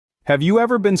Have you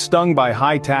ever been stung by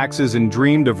high taxes and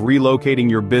dreamed of relocating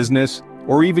your business,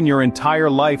 or even your entire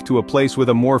life to a place with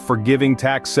a more forgiving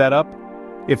tax setup?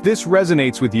 If this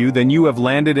resonates with you, then you have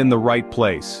landed in the right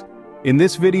place. In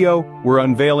this video, we're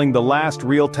unveiling the last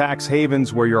real tax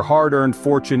havens where your hard-earned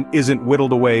fortune isn't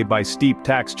whittled away by steep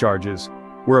tax charges.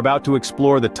 We're about to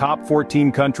explore the top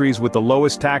 14 countries with the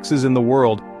lowest taxes in the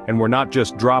world, and we're not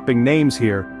just dropping names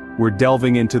here. We're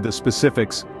delving into the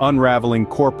specifics, unraveling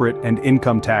corporate and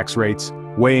income tax rates,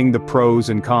 weighing the pros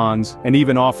and cons, and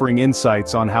even offering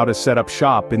insights on how to set up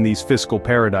shop in these fiscal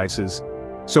paradises.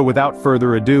 So without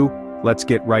further ado, let's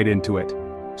get right into it.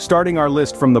 Starting our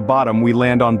list from the bottom, we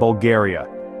land on Bulgaria.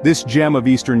 This gem of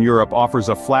Eastern Europe offers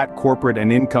a flat corporate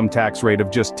and income tax rate of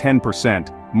just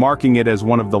 10%, marking it as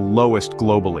one of the lowest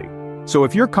globally. So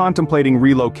if you're contemplating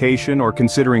relocation or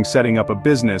considering setting up a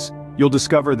business, you'll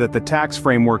discover that the tax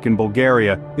framework in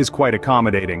Bulgaria is quite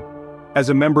accommodating. As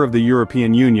a member of the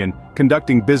European Union,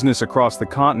 conducting business across the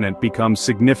continent becomes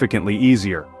significantly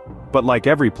easier. But like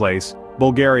every place,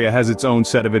 Bulgaria has its own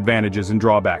set of advantages and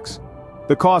drawbacks.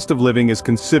 The cost of living is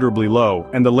considerably low,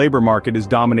 and the labor market is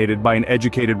dominated by an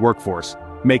educated workforce,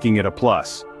 making it a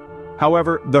plus.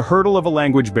 However, the hurdle of a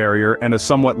language barrier and a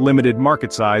somewhat limited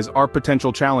market size are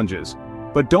potential challenges.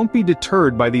 But don't be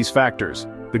deterred by these factors.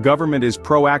 The government is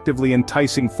proactively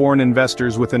enticing foreign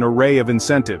investors with an array of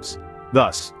incentives.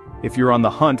 Thus, if you're on the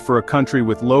hunt for a country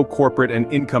with low corporate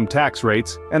and income tax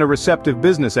rates and a receptive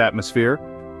business atmosphere,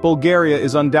 Bulgaria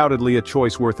is undoubtedly a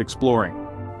choice worth exploring.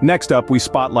 Next up, we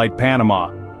spotlight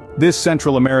Panama. This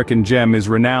Central American gem is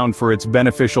renowned for its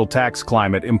beneficial tax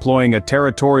climate, employing a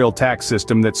territorial tax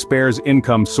system that spares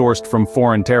income sourced from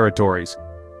foreign territories.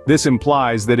 This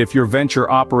implies that if your venture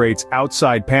operates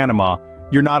outside Panama,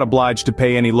 you're not obliged to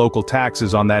pay any local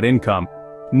taxes on that income.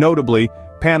 Notably,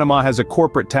 Panama has a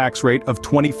corporate tax rate of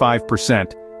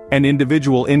 25%, an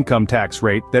individual income tax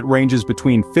rate that ranges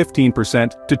between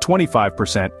 15% to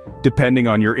 25%, depending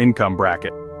on your income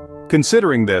bracket.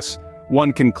 Considering this,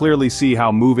 one can clearly see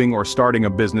how moving or starting a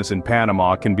business in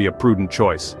Panama can be a prudent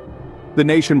choice. The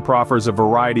nation proffers a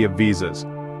variety of visas,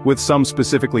 with some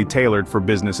specifically tailored for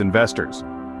business investors.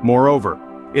 Moreover,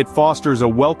 it fosters a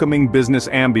welcoming business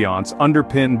ambiance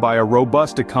underpinned by a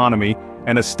robust economy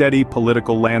and a steady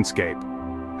political landscape.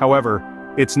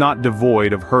 However, it's not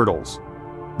devoid of hurdles.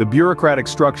 The bureaucratic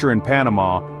structure in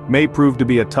Panama may prove to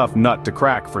be a tough nut to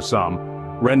crack for some,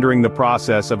 rendering the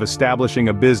process of establishing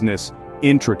a business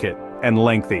intricate and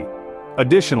lengthy.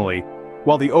 Additionally,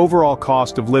 while the overall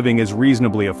cost of living is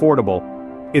reasonably affordable,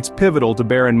 it's pivotal to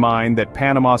bear in mind that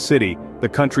Panama City, the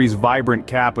country's vibrant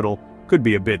capital, could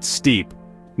be a bit steep.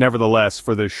 Nevertheless,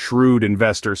 for the shrewd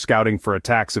investor scouting for a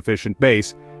tax-efficient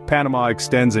base, Panama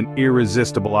extends an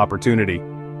irresistible opportunity.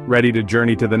 Ready to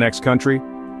journey to the next country?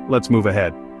 Let's move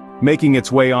ahead. Making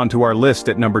its way onto our list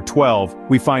at number 12,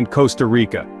 we find Costa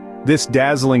Rica. This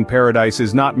dazzling paradise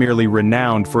is not merely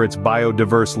renowned for its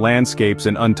biodiverse landscapes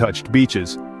and untouched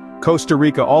beaches. Costa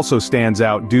Rica also stands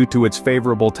out due to its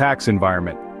favorable tax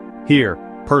environment. Here,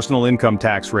 personal income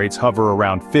tax rates hover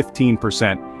around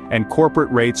 15%, and corporate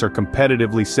rates are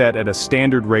competitively set at a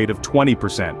standard rate of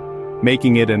 20%,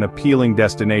 making it an appealing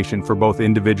destination for both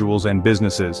individuals and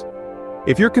businesses.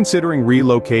 If you're considering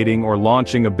relocating or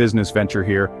launching a business venture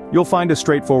here, you'll find a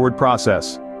straightforward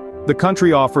process. The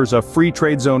country offers a free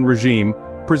trade zone regime,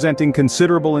 presenting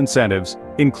considerable incentives,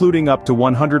 including up to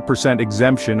 100%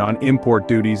 exemption on import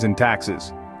duties and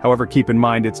taxes. However, keep in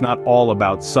mind it's not all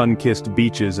about sun-kissed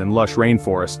beaches and lush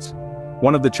rainforests.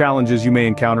 One of the challenges you may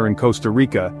encounter in Costa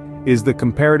Rica is the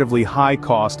comparatively high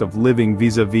cost of living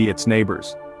vis-a-vis its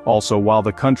neighbors. Also, while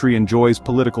the country enjoys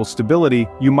political stability,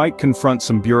 you might confront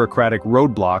some bureaucratic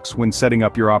roadblocks when setting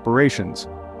up your operations.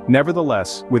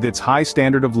 Nevertheless, with its high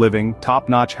standard of living,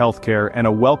 top-notch healthcare, and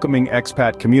a welcoming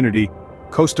expat community,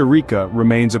 Costa Rica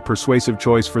remains a persuasive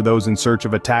choice for those in search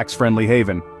of a tax-friendly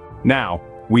haven. Now,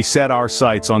 we set our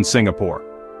sights on Singapore.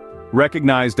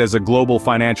 Recognized as a global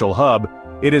financial hub,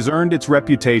 it has earned its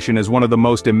reputation as one of the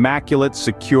most immaculate,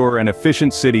 secure, and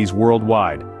efficient cities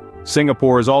worldwide.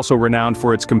 Singapore is also renowned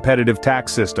for its competitive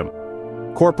tax system.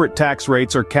 Corporate tax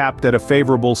rates are capped at a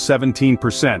favorable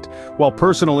 17%, while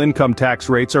personal income tax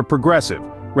rates are progressive,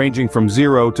 ranging from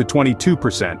 0 to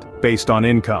 22% based on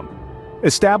income.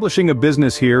 Establishing a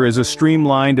business here is a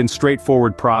streamlined and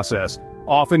straightforward process,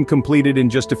 often completed in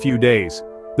just a few days.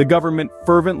 The government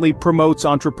fervently promotes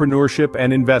entrepreneurship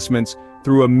and investments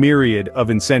through a myriad of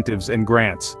incentives and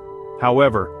grants.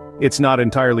 However, it's not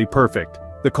entirely perfect.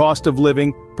 The cost of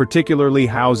living, particularly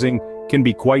housing, can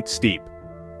be quite steep.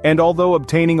 And although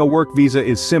obtaining a work visa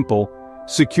is simple,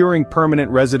 securing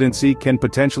permanent residency can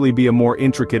potentially be a more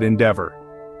intricate endeavor.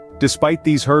 Despite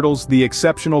these hurdles, the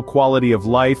exceptional quality of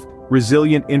life,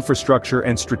 resilient infrastructure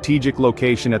and strategic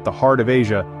location at the heart of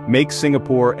Asia makes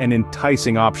Singapore an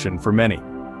enticing option for many.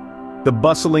 The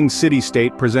bustling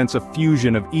city-state presents a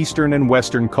fusion of Eastern and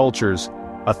Western cultures,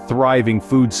 a thriving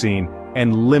food scene,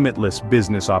 and limitless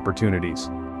business opportunities.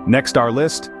 Next on our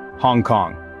list, Hong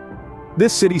Kong.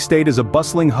 This city-state is a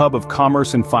bustling hub of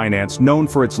commerce and finance known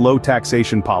for its low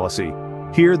taxation policy.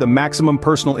 Here, the maximum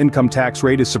personal income tax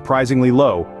rate is surprisingly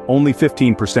low, only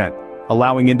 15%,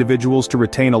 allowing individuals to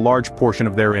retain a large portion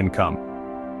of their income.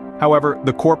 However,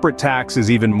 the corporate tax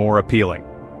is even more appealing.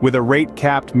 With a rate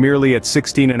capped merely at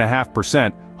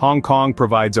 16.5%, Hong Kong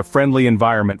provides a friendly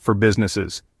environment for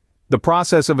businesses. The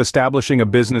process of establishing a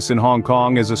business in Hong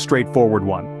Kong is a straightforward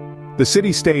one. The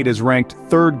city-state is ranked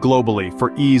third globally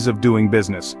for ease of doing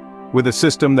business, with a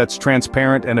system that's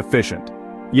transparent and efficient.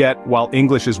 Yet, while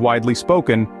English is widely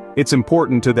spoken, it's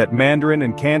important that Mandarin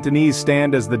and Cantonese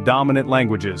stand as the dominant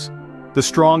languages. The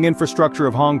strong infrastructure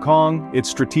of Hong Kong, its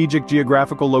strategic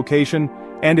geographical location,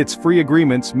 and its free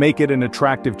agreements make it an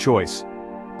attractive choice.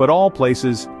 But all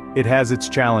places, it has its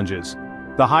challenges.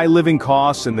 The high living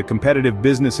costs and the competitive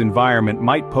business environment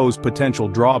might pose potential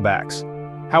drawbacks.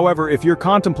 However, if you're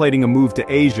contemplating a move to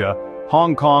Asia,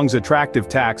 Hong Kong's attractive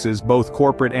taxes, both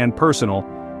corporate and personal,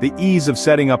 the ease of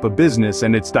setting up a business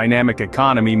and its dynamic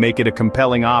economy make it a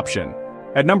compelling option.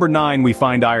 At number 9 we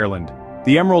find Ireland.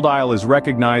 The Emerald Isle is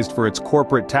recognized for its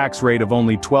corporate tax rate of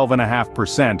only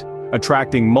 12.5%,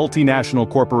 attracting multinational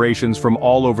corporations from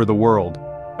all over the world.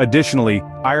 Additionally,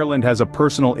 Ireland has a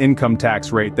personal income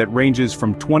tax rate that ranges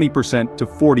from 20% to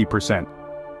 40%.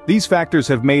 These factors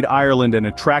have made Ireland an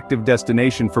attractive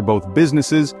destination for both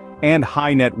businesses and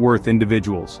high-net-worth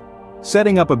individuals.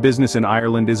 Setting up a business in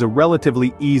Ireland is a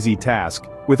relatively easy task,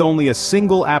 with only a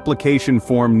single application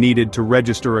form needed to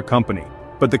register a company.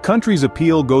 But the country's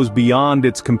appeal goes beyond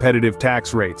its competitive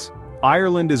tax rates.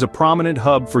 Ireland is a prominent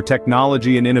hub for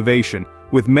technology and innovation,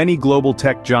 with many global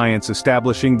tech giants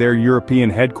establishing their European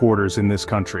headquarters in this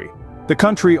country. The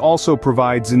country also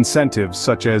provides incentives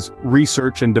such as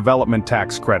research and development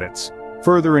tax credits,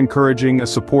 further encouraging a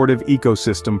supportive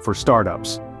ecosystem for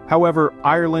startups. However,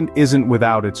 Ireland isn't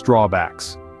without its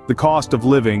drawbacks. The cost of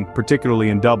living, particularly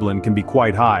in Dublin, can be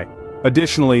quite high.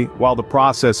 Additionally, while the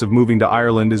process of moving to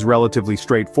Ireland is relatively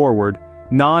straightforward,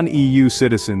 non-EU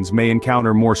citizens may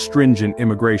encounter more stringent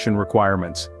immigration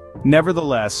requirements.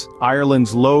 Nevertheless,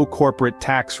 Ireland's low corporate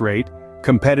tax rate,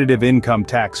 competitive income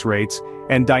tax rates,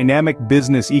 and dynamic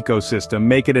business ecosystem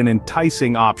make it an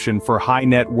enticing option for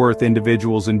high-net-worth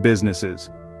individuals and businesses.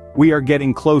 We are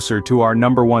getting closer to our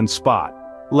number 1 spot.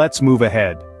 Let's move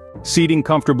ahead. Seating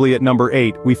comfortably at number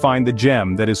 8, we find the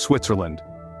gem that is Switzerland.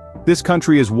 This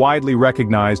country is widely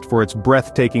recognized for its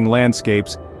breathtaking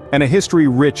landscapes and a history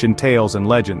rich in tales and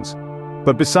legends.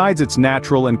 But besides its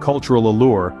natural and cultural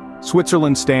allure,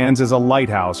 Switzerland stands as a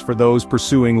lighthouse for those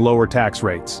pursuing lower tax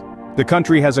rates. The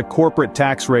country has a corporate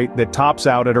tax rate that tops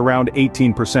out at around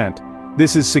 18%.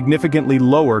 This is significantly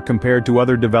lower compared to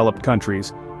other developed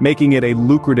countries, making it a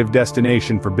lucrative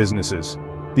destination for businesses.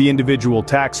 The individual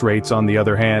tax rates, on the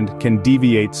other hand, can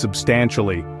deviate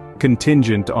substantially,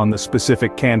 contingent on the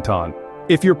specific canton.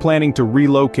 If you're planning to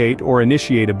relocate or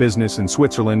initiate a business in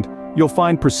Switzerland, you'll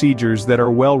find procedures that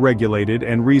are well regulated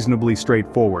and reasonably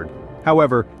straightforward.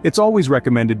 However, it's always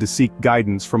recommended to seek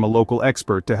guidance from a local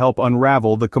expert to help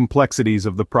unravel the complexities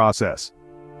of the process.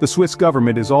 The Swiss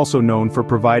government is also known for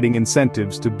providing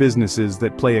incentives to businesses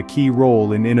that play a key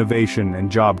role in innovation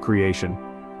and job creation.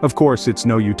 Of course, it's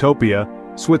no utopia.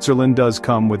 Switzerland does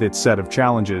come with its set of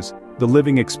challenges. The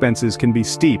living expenses can be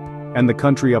steep, and the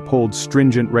country upholds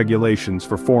stringent regulations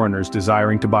for foreigners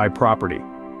desiring to buy property.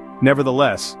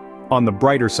 Nevertheless, on the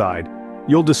brighter side,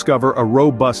 you'll discover a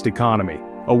robust economy,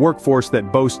 a workforce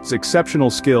that boasts exceptional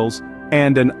skills,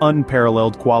 and an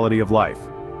unparalleled quality of life.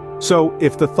 So,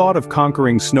 if the thought of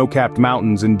conquering snow-capped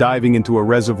mountains and diving into a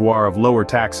reservoir of lower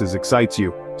taxes excites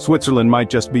you, Switzerland might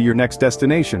just be your next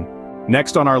destination.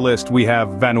 Next on our list we have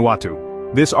Vanuatu.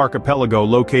 This archipelago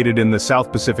located in the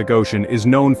South Pacific Ocean is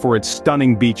known for its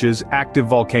stunning beaches, active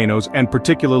volcanoes, and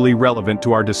particularly relevant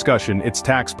to our discussion, its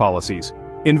tax policies.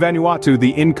 In Vanuatu, the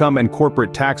income and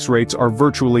corporate tax rates are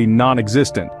virtually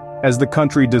non-existent, as the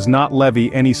country does not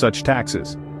levy any such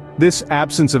taxes. This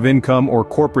absence of income or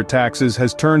corporate taxes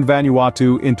has turned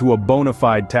Vanuatu into a bona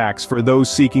fide tax for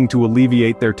those seeking to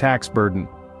alleviate their tax burden.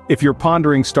 If you're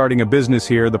pondering starting a business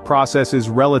here, the process is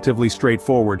relatively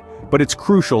straightforward, but it's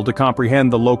crucial to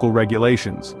comprehend the local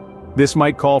regulations. This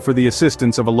might call for the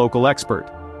assistance of a local expert.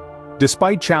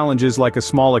 Despite challenges like a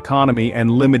small economy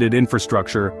and limited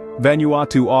infrastructure,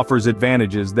 Vanuatu offers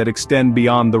advantages that extend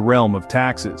beyond the realm of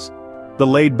taxes. The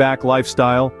laid-back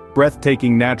lifestyle,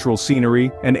 breathtaking natural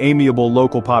scenery, and amiable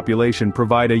local population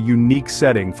provide a unique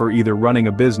setting for either running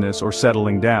a business or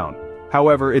settling down.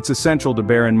 However, it's essential to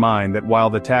bear in mind that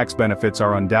while the tax benefits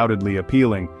are undoubtedly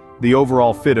appealing, the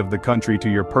overall fit of the country to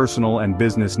your personal and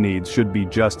business needs should be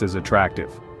just as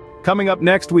attractive. Coming up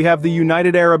next, we have the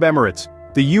United Arab Emirates.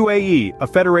 The UAE, a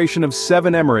federation of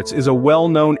 7 emirates, is a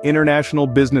well-known international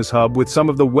business hub with some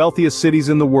of the wealthiest cities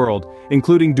in the world,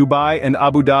 including Dubai and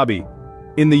Abu Dhabi.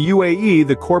 In the UAE,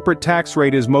 the corporate tax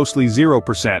rate is mostly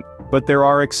 0%, but there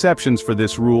are exceptions for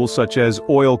this rule, such as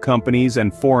oil companies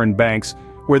and foreign banks,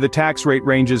 where the tax rate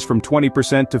ranges from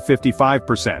 20% to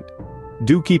 55%.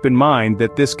 Do keep in mind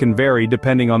that this can vary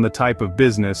depending on the type of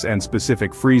business and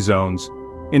specific free zones.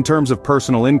 In terms of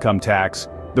personal income tax,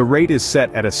 the rate is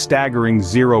set at a staggering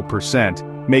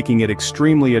 0%, making it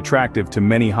extremely attractive to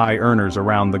many high earners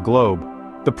around the globe.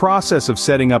 The process of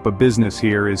setting up a business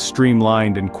here is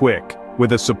streamlined and quick,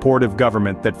 with a supportive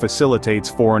government that facilitates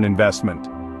foreign investment.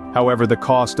 However, the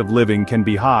cost of living can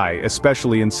be high,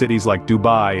 especially in cities like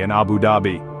Dubai and Abu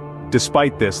Dhabi.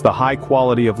 Despite this, the high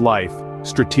quality of life,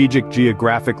 strategic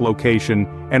geographic location,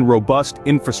 and robust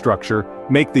infrastructure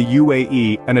make the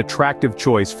UAE an attractive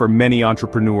choice for many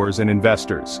entrepreneurs and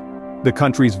investors. The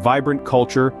country's vibrant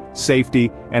culture, safety,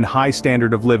 and high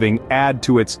standard of living add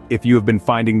to its. If you have been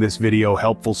finding this video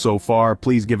helpful so far,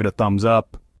 please give it a thumbs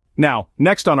up. Now,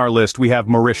 next on our list we have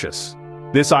Mauritius.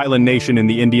 This island nation in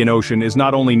the Indian Ocean is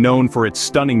not only known for its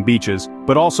stunning beaches,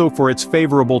 but also for its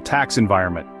favorable tax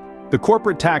environment. The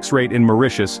corporate tax rate in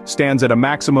Mauritius stands at a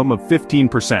maximum of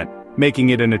 15%, making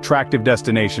it an attractive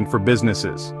destination for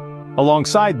businesses.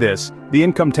 Alongside this, the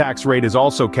income tax rate is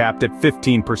also capped at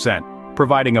 15%,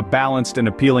 providing a balanced and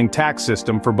appealing tax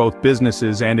system for both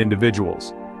businesses and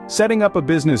individuals. Setting up a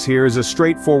business here is a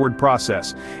straightforward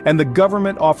process, and the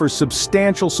government offers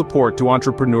substantial support to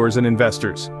entrepreneurs and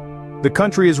investors. The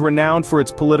country is renowned for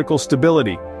its political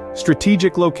stability,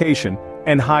 strategic location,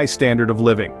 and high standard of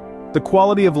living. The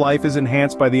quality of life is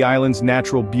enhanced by the island's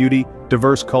natural beauty,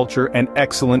 diverse culture, and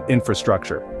excellent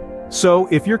infrastructure. So,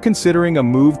 if you're considering a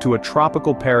move to a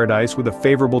tropical paradise with a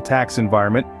favorable tax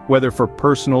environment, whether for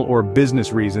personal or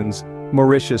business reasons,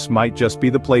 Mauritius might just be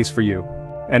the place for you.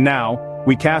 And now,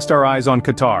 we cast our eyes on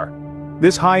Qatar.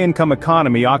 This high-income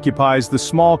economy occupies the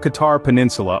small Qatar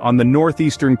Peninsula on the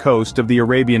northeastern coast of the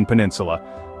Arabian Peninsula,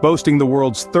 boasting the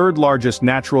world's third-largest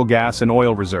natural gas and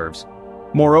oil reserves.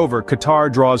 Moreover,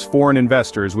 Qatar draws foreign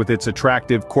investors with its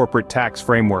attractive corporate tax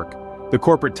framework. The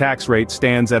corporate tax rate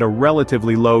stands at a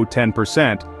relatively low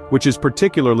 10%, which is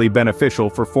particularly beneficial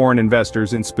for foreign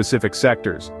investors in specific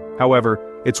sectors.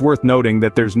 However, it's worth noting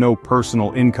that there's no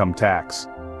personal income tax.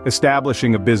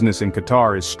 Establishing a business in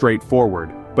Qatar is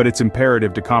straightforward, but it's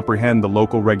imperative to comprehend the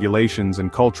local regulations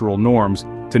and cultural norms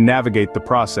to navigate the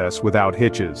process without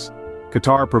hitches.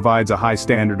 Qatar provides a high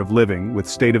standard of living with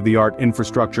state-of-the-art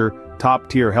infrastructure,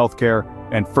 top-tier healthcare,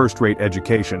 and first-rate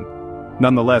education.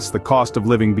 Nonetheless, the cost of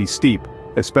living be steep,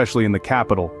 especially in the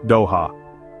capital, Doha.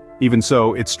 Even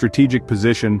so, its strategic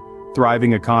position,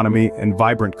 thriving economy, and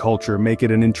vibrant culture make it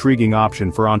an intriguing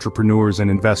option for entrepreneurs and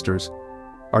investors.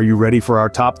 Are you ready for our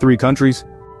top 3 countries?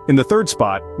 In the third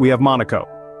spot, we have Monaco.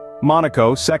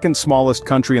 Monaco, second smallest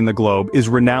country in the globe, is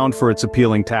renowned for its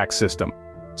appealing tax system.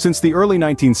 Since the early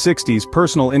 1960s,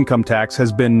 personal income tax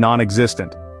has been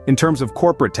non-existent. In terms of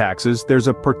corporate taxes, there's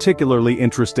a particularly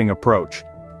interesting approach.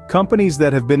 Companies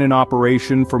that have been in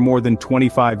operation for more than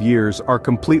 25 years are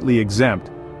completely exempt,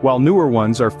 while newer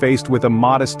ones are faced with a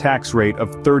modest tax rate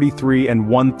of 33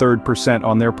 1/3%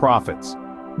 on their profits.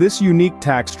 This unique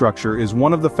tax structure is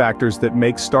one of the factors that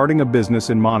makes starting a business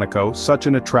in Monaco such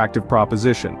an attractive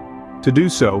proposition. To do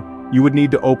so, you would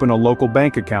need to open a local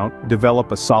bank account,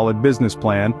 develop a solid business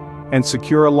plan, and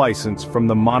secure a license from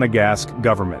the Monegasque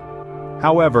government.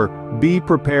 However, be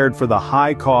prepared for the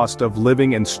high cost of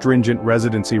living and stringent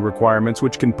residency requirements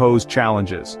which can pose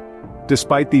challenges.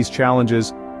 Despite these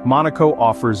challenges, Monaco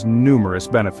offers numerous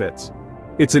benefits.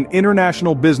 It's an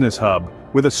international business hub,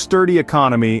 with a sturdy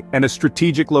economy and a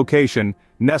strategic location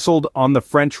nestled on the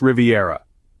French Riviera.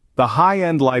 The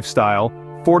high-end lifestyle,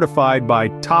 fortified by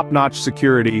top-notch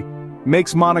security,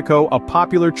 makes Monaco a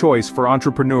popular choice for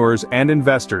entrepreneurs and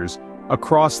investors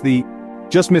across the.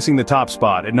 Just missing the top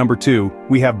spot at number 2,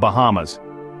 we have Bahamas.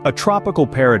 A tropical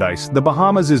paradise, the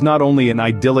Bahamas is not only an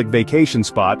idyllic vacation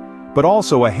spot, but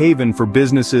also a haven for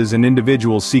businesses and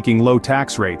individuals seeking low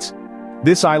tax rates.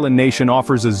 This island nation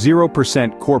offers a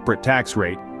 0% corporate tax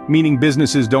rate, meaning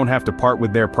businesses don't have to part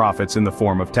with their profits in the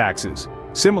form of taxes.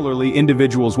 Similarly,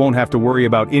 individuals won't have to worry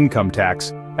about income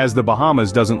tax, as the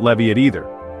Bahamas doesn't levy it either.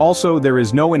 Also, there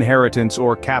is no inheritance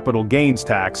or capital gains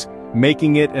tax,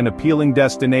 making it an appealing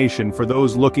destination for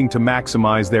those looking to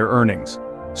maximize their earnings.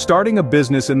 Starting a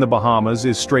business in the Bahamas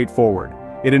is straightforward.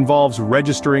 It involves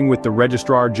registering with the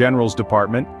Registrar General's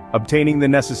Department, obtaining the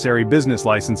necessary business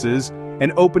licenses,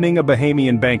 and opening a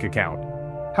Bahamian bank account.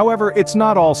 However, it's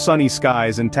not all sunny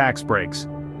skies and tax breaks.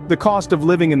 The cost of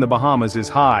living in the Bahamas is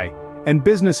high, and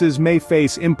businesses may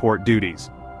face import duties.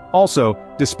 Also,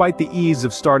 despite the ease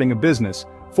of starting a business,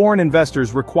 foreign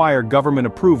investors require government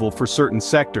approval for certain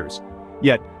sectors.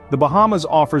 Yet, the Bahamas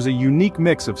offers a unique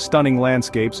mix of stunning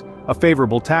landscapes, a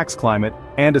favorable tax climate,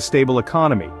 and a stable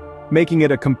economy, making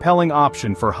it a compelling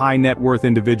option for high-net-worth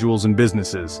individuals and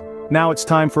businesses. Now it's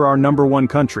time for our number one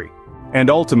country. And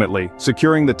ultimately,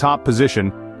 securing the top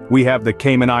position, we have the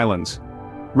Cayman Islands.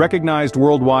 Recognized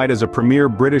worldwide as a premier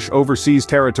British overseas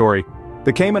territory,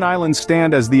 the Cayman Islands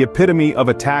stand as the epitome of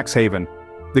a tax haven.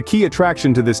 The key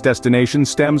attraction to this destination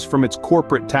stems from its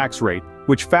corporate tax rate,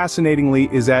 which fascinatingly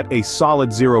is at a solid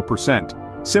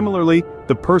 0%. Similarly,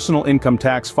 the personal income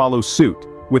tax follows suit,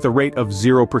 with a rate of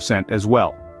 0% as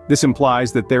well. This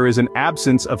implies that there is an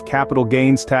absence of capital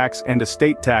gains tax and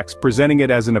estate tax, presenting it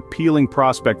as an appealing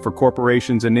prospect for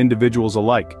corporations and individuals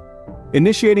alike.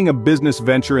 Initiating a business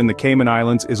venture in the Cayman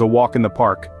Islands is a walk in the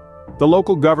park. The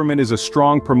local government is a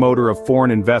strong promoter of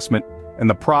foreign investment, and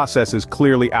the process is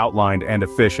clearly outlined and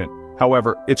efficient.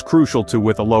 However, it's crucial to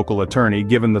with a local attorney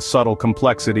given the subtle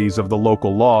complexities of the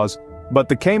local laws. But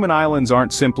the Cayman Islands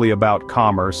aren't simply about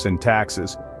commerce and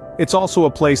taxes. It's also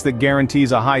a place that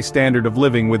guarantees a high standard of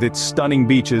living with its stunning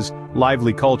beaches,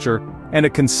 lively culture, and a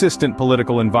consistent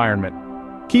political environment.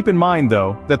 Keep in mind,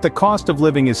 though, that the cost of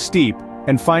living is steep,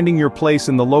 and finding your place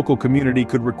in the local community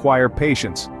could require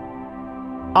patience.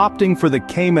 Opting for the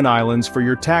Cayman Islands for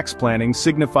your tax planning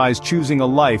signifies choosing a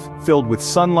life filled with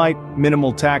sunlight,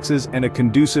 minimal taxes, and a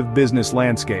conducive business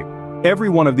landscape. Every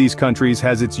one of these countries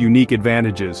has its unique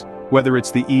advantages, whether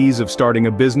it's the ease of starting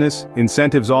a business,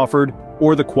 incentives offered,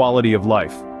 or the quality of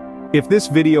life. If this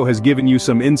video has given you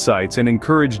some insights and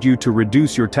encouraged you to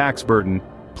reduce your tax burden,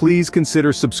 please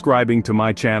consider subscribing to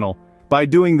my channel. By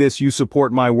doing this, you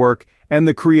support my work and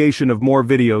the creation of more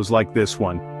videos like this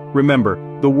one. Remember,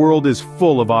 the world is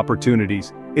full of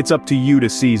opportunities. It's up to you to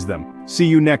seize them. See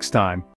you next time.